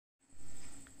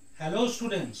Hello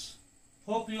students,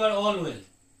 hope you are all well.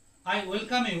 I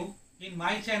welcome you in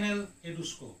my channel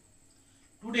Eduscope.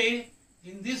 Today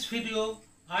in this video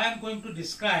I am going to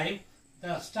describe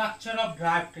the structure of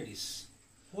Dryopteris.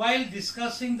 While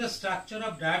discussing the structure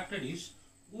of Dryopteris,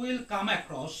 we will come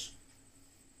across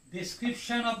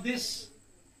description of this,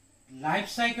 life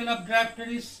cycle of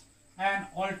Dryopteris and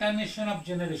alternation of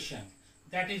generation.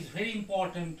 That is very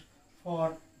important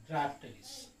for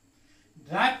Dryopteris.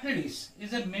 Dryopteris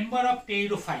is a member of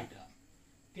Pteridophyta.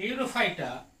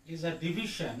 Pteridophyta is a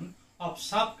division of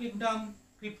subkingdom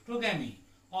cryptogamy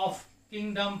of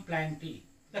kingdom Plantae.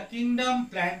 The kingdom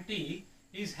Plantae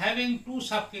is having two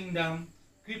subkingdom,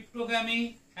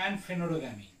 cryptogamy and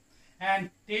phenerogamy.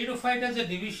 And Pteridophyta is a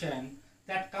division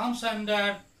that comes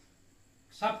under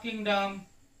subkingdom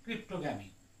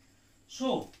cryptogamy.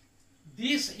 So,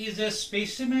 this is a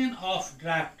specimen of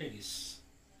Dryopteris.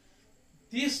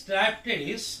 This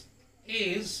Dryopteris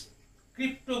is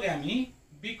cryptogamy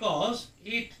because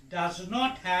it does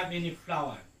not have any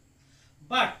flower,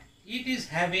 but it is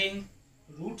having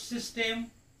root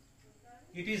system,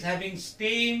 it is having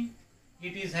stem,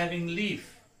 it is having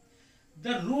leaf.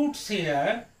 The roots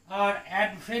here are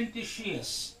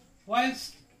adventitious, while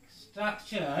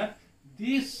structure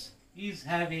this is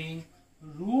having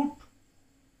root,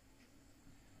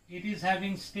 it is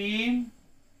having stem,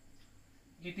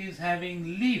 it is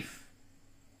having leaf.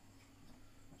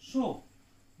 So,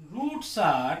 roots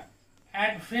are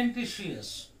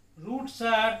adventitious. Roots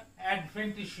are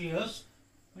adventitious.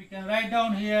 We can write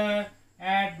down here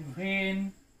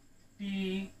adventitious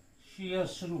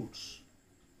roots.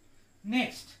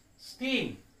 Next,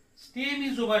 stem. Stem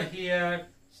is over here.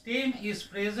 Stem is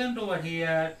present over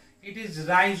here. It is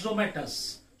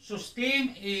rhizomatous. So,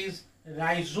 stem is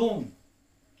rhizome.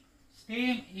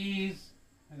 Stem is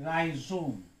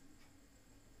rhizome.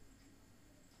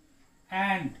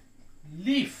 And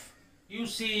leaf, you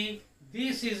see,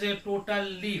 this is a total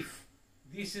leaf.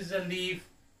 This is a leaf,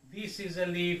 this is a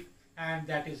leaf, and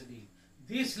that is leaf.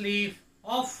 This leaf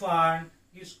of fern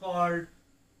is called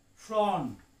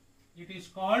frond. It is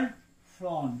called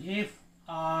frond.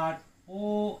 F-R-O-N-D,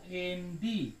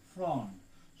 frond.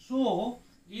 So,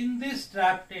 in this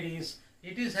Dryopteris,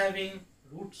 it is having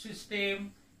root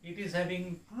system, it is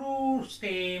having true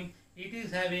stem, it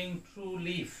is having true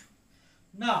leaf.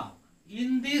 Now,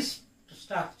 in this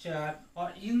structure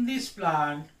or in this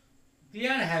plant, they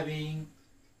are having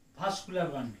vascular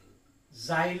bundle,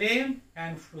 xylem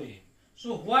and phloem.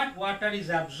 So, what water is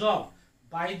absorbed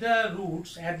by the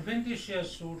roots,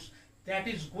 adventitious roots, that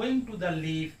is going to the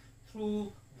leaf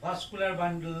through vascular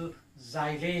bundle,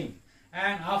 xylem.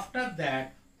 And after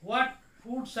that, what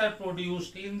foods are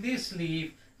produced in this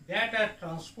leaf that are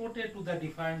transported to the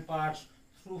different parts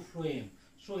through phloem.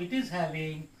 So, it is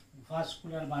having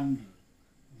vascular bundle.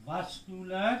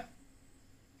 Vascular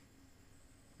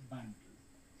bundle.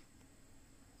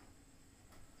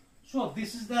 So,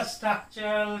 this is the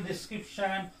structural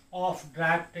description of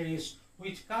Dryopteris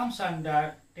which comes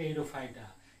under Pteridophyta.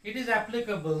 It is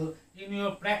applicable in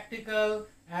your practical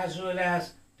as well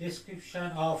as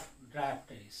description of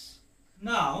Dryopteris.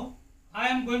 Now, I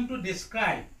am going to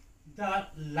describe the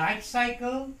life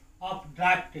cycle of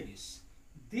Dryopteris.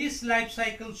 This life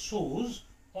cycle shows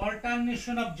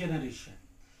alternation of generation.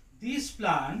 This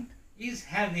plant is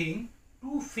having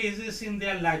two phases in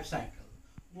their life cycle.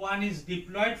 One is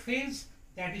diploid phase,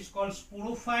 that is called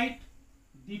sporophyte,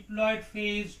 diploid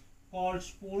phase called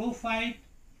sporophyte,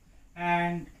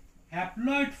 and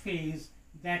haploid phase,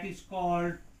 that is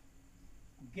called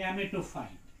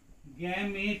gametophyte.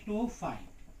 Gametophyte.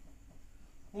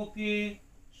 Okay.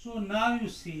 So, now you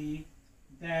see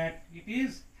that it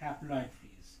is haploid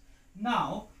phase.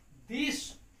 Now,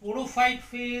 this sporophyte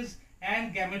phase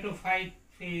and gametophyte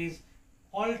phase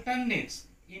alternates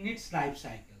in its life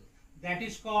cycle. That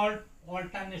is called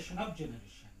alternation of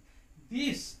generation.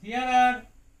 There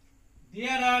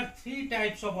are three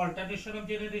types of alternation of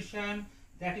generation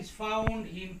that is found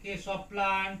in case of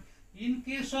plant. In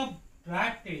case of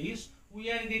Dryopteris, we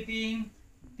are getting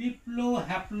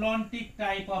Diplohaplontic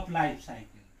type of life cycle.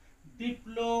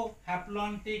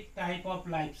 Diplohaplontic type of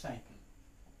life cycle.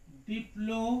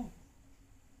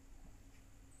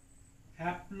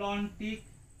 Diplohaplontic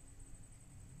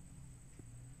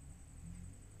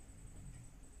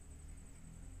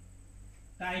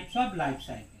types of life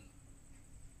cycle.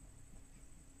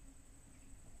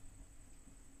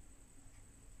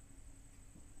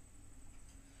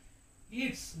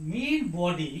 Its main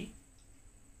body,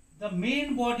 the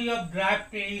main body of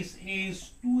Dryopteris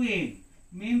is 2N,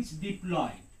 means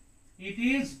diploid. It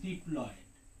is diploid.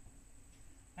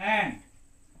 And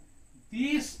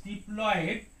this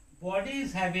diploid body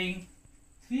is having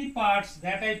three parts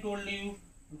that I told you: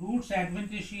 roots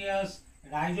adventitious,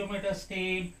 rhizomatous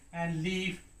stem, and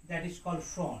leaf, that is called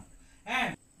frond.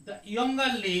 And the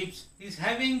younger leaves is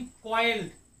having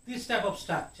coiled this type of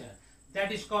structure,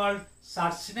 that is called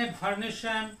sarcinate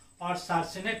vernation or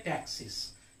sarcinate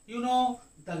taxis. You know,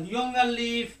 the younger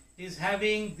leaf is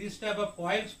having this type of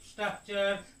coiled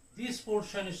structure. This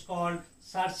portion is called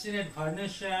sarcinate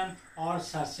vernation or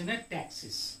sarcinate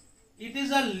taxis. It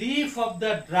is a leaf of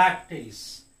the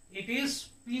Dryopteris. It is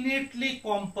pinnately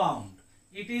compound.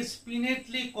 It is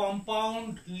pinnately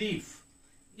compound leaf.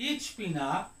 Each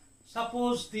pinna,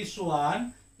 suppose this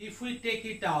one, if we take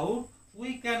it out,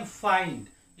 we can find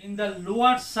in the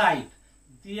lower side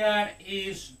there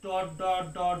is dot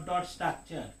dot dot dot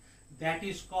structure, that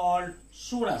is called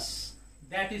sorus.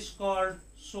 That is called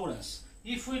sorus.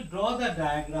 If we draw the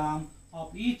diagram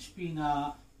of each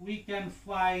pinna, we can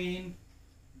find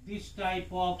this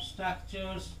type of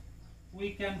structures.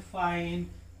 We can find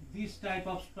this type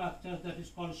of structure, that is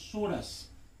called sorus.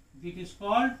 It is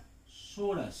called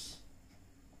sorus,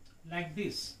 like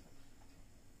this.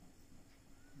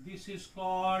 This is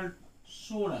called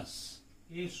sorus,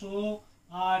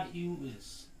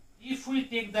 S-O-R-U-S. If we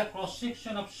take the cross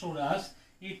section of sorus,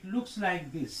 it looks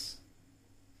like this.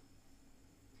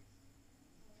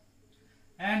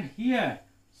 And here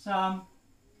some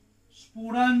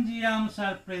sporangiums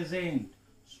are present.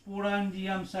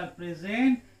 Sporangiums are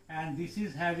present, and this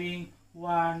is having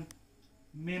one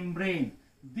membrane.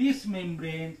 This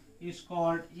membrane is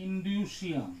called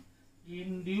indusium.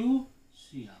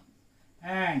 Indusium.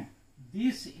 And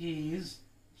this is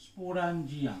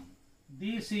sporangium.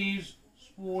 This is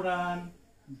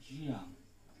sporangium.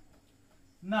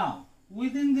 Now,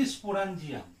 within this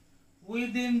sporangium,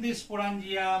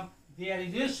 there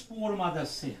is a spore mother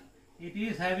cell. It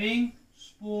is having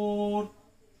spore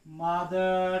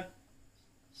mother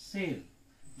cell.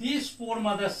 This spore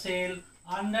mother cell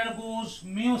undergoes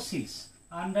meiosis,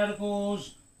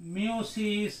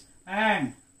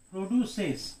 and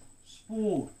produces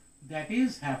spore, that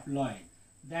is haploid.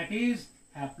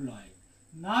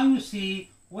 Now you see,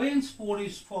 when spore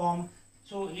is formed,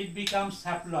 so it becomes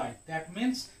haploid. That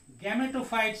means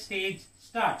gametophyte stage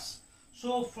starts.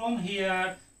 So from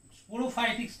here,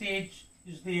 sporophytic stage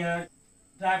is there,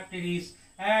 Dryopteris,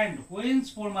 and when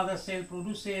spore mother cell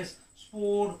produces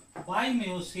spore by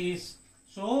meiosis,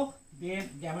 so then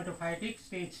gametophytic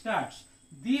stage starts.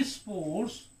 These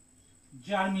spores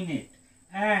germinate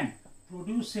and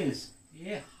produces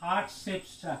a heart-shaped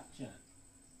structure.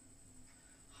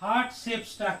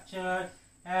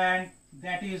 And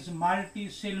that is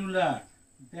multicellular.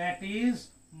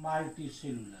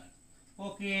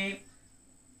 Okay,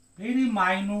 very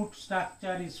minute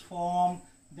structure is formed,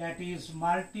 that is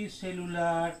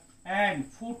multicellular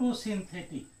and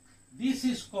photosynthetic. This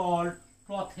is called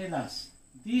prothallus.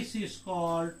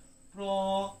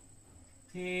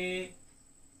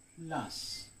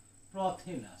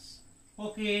 Prothallus.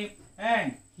 Okay,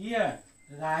 and here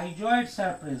rhizoids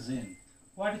are present.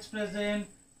 What is present?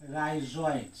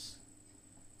 Rhizoids.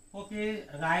 Okay,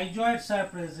 rhizoids are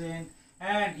present,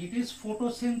 and it is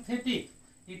photosynthetic.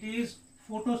 Means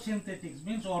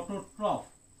autotroph.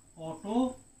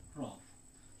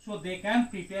 So they can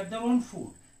prepare their own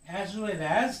food. As well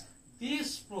as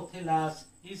this prothallus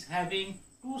is having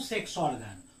two sex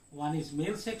organs. One is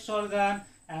male sex organ,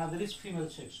 another is female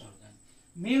sex organ.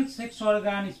 Male sex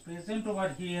organ is present over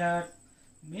here.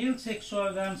 Male sex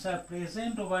organs are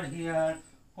present over here,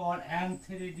 called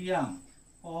antheridium.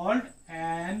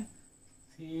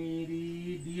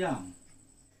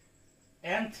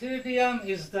 Antheridium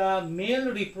is the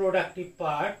male reproductive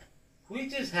part,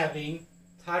 which is having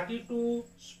 32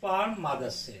 sperm mother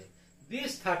cells.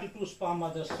 These 32 sperm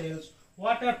mother cells,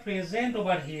 what are present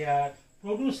over here,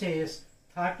 produces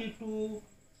 32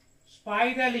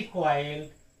 spirally coiled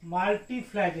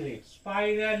multiflagellate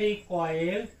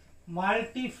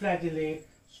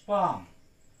sperm.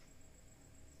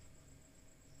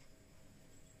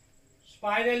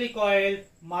 Spirally coiled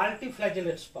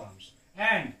multiflagellate sperms.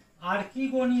 And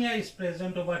archegonia is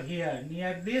present over here.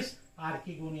 Near this,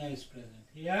 archegonia is present.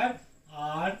 Here,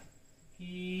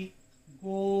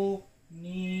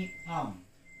 archegonium,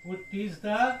 which is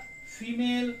the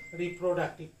female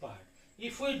reproductive part.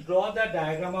 If we draw the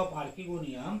diagram of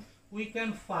archegonium, we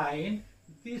can find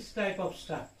this type of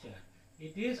structure.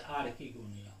 It is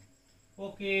archegonium.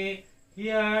 Okay,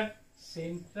 here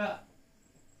center,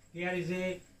 there is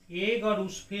a egg or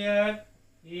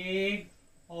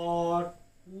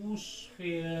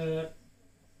oosphere,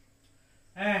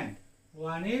 and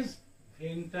one is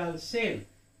ventral cell.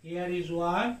 Here is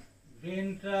one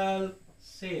ventral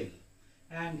cell,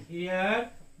 and here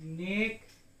neck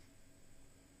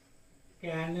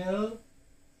canal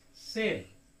cell.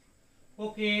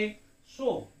 Okay,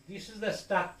 so this is the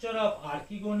structure of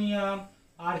archegonium.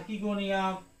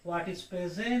 Archegonium, what is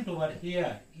present over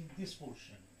here in this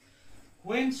portion.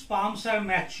 When sperms are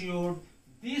matured,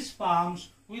 these sperms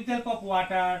with the help of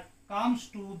water comes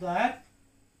to the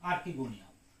archegonium.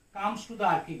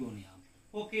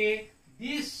 Okay,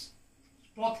 this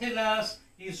prothallus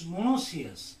is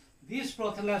monoecious. This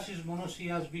prothallus is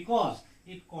monoecious because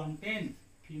it contains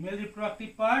female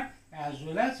reproductive part as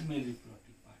well as male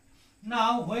reproductive part.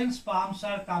 Now, when sperms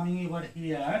are coming over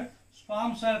here,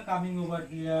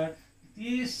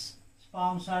 these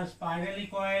sperms are spirally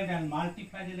coiled and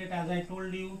multiflagellate, as I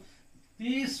told you.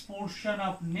 This portion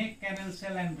of neck canal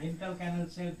cell and ventral canal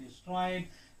cell destroyed,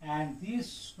 and these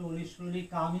slowly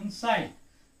come inside.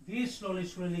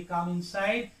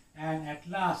 And at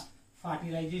last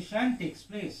fertilization takes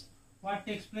place. What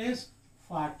takes place?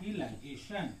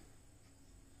 Fertilization.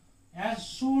 As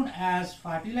soon as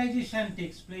fertilization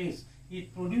takes place,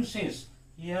 it produces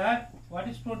here, what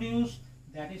is produced?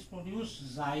 That is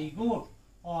produced zygote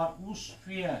or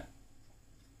oospere.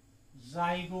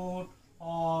 Zygote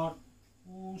or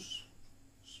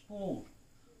oospore.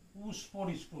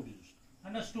 Oospore is produced.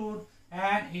 Understood?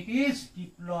 And it is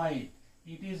diploid.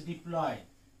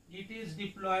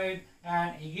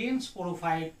 And again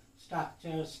sporophyte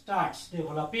structure starts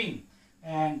developing,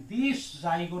 and this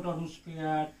zygote or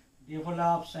oospere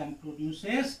develops and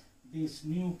produces these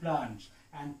new plants,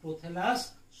 and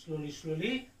prothallus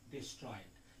slowly destroyed.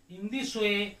 In this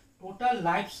way, total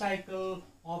life cycle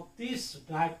of this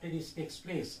Dryopteris takes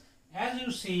place. As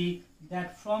you see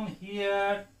that from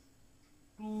here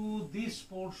to this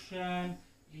portion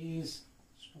is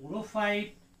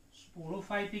sporophytic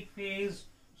phase,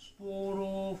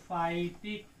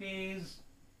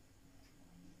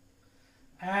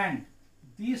 and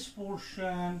this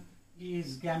portion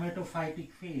is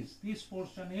gametophytic phase.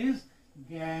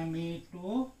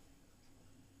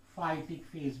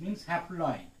 Means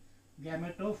haploid.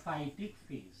 Gametophytic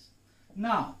phase.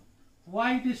 Now,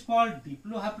 why it is called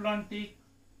diplohaplontic?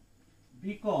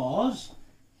 Because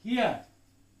here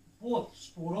both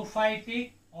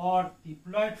sporophytic or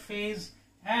diploid phase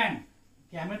and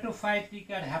gametophytic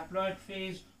or haploid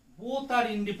phase both are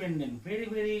independent.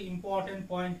 Very important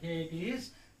point here it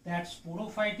is that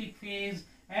sporophytic phase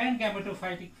and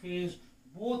gametophytic phase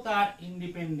both are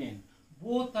independent.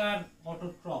 Both are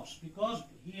autotrophs because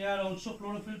here also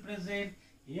chlorophyll present,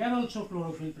 here also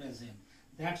chlorophyll present.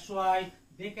 That's why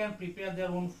they can prepare their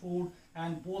own food,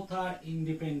 and both are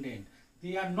independent.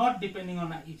 They are not depending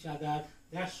on each other.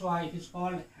 That's why it is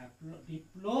called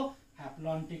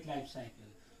diplohaplontic life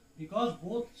cycle, because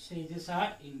both stages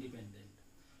are independent.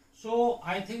 So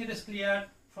I think it is clear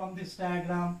from this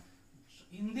diagram.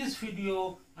 In this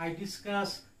video, I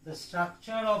discuss the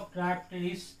structure of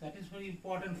Dryopteris, that is very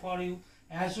important for you,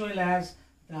 as well as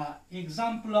the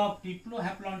example of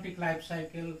diplohaplontic life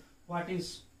cycle, what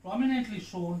is prominently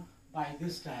shown by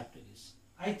this Dryopteris.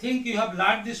 I think you have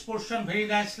learned this portion very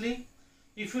nicely.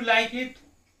 If you like it,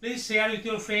 please share with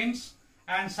your friends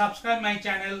and subscribe my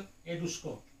channel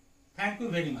Eduscope. Thank you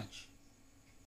very much.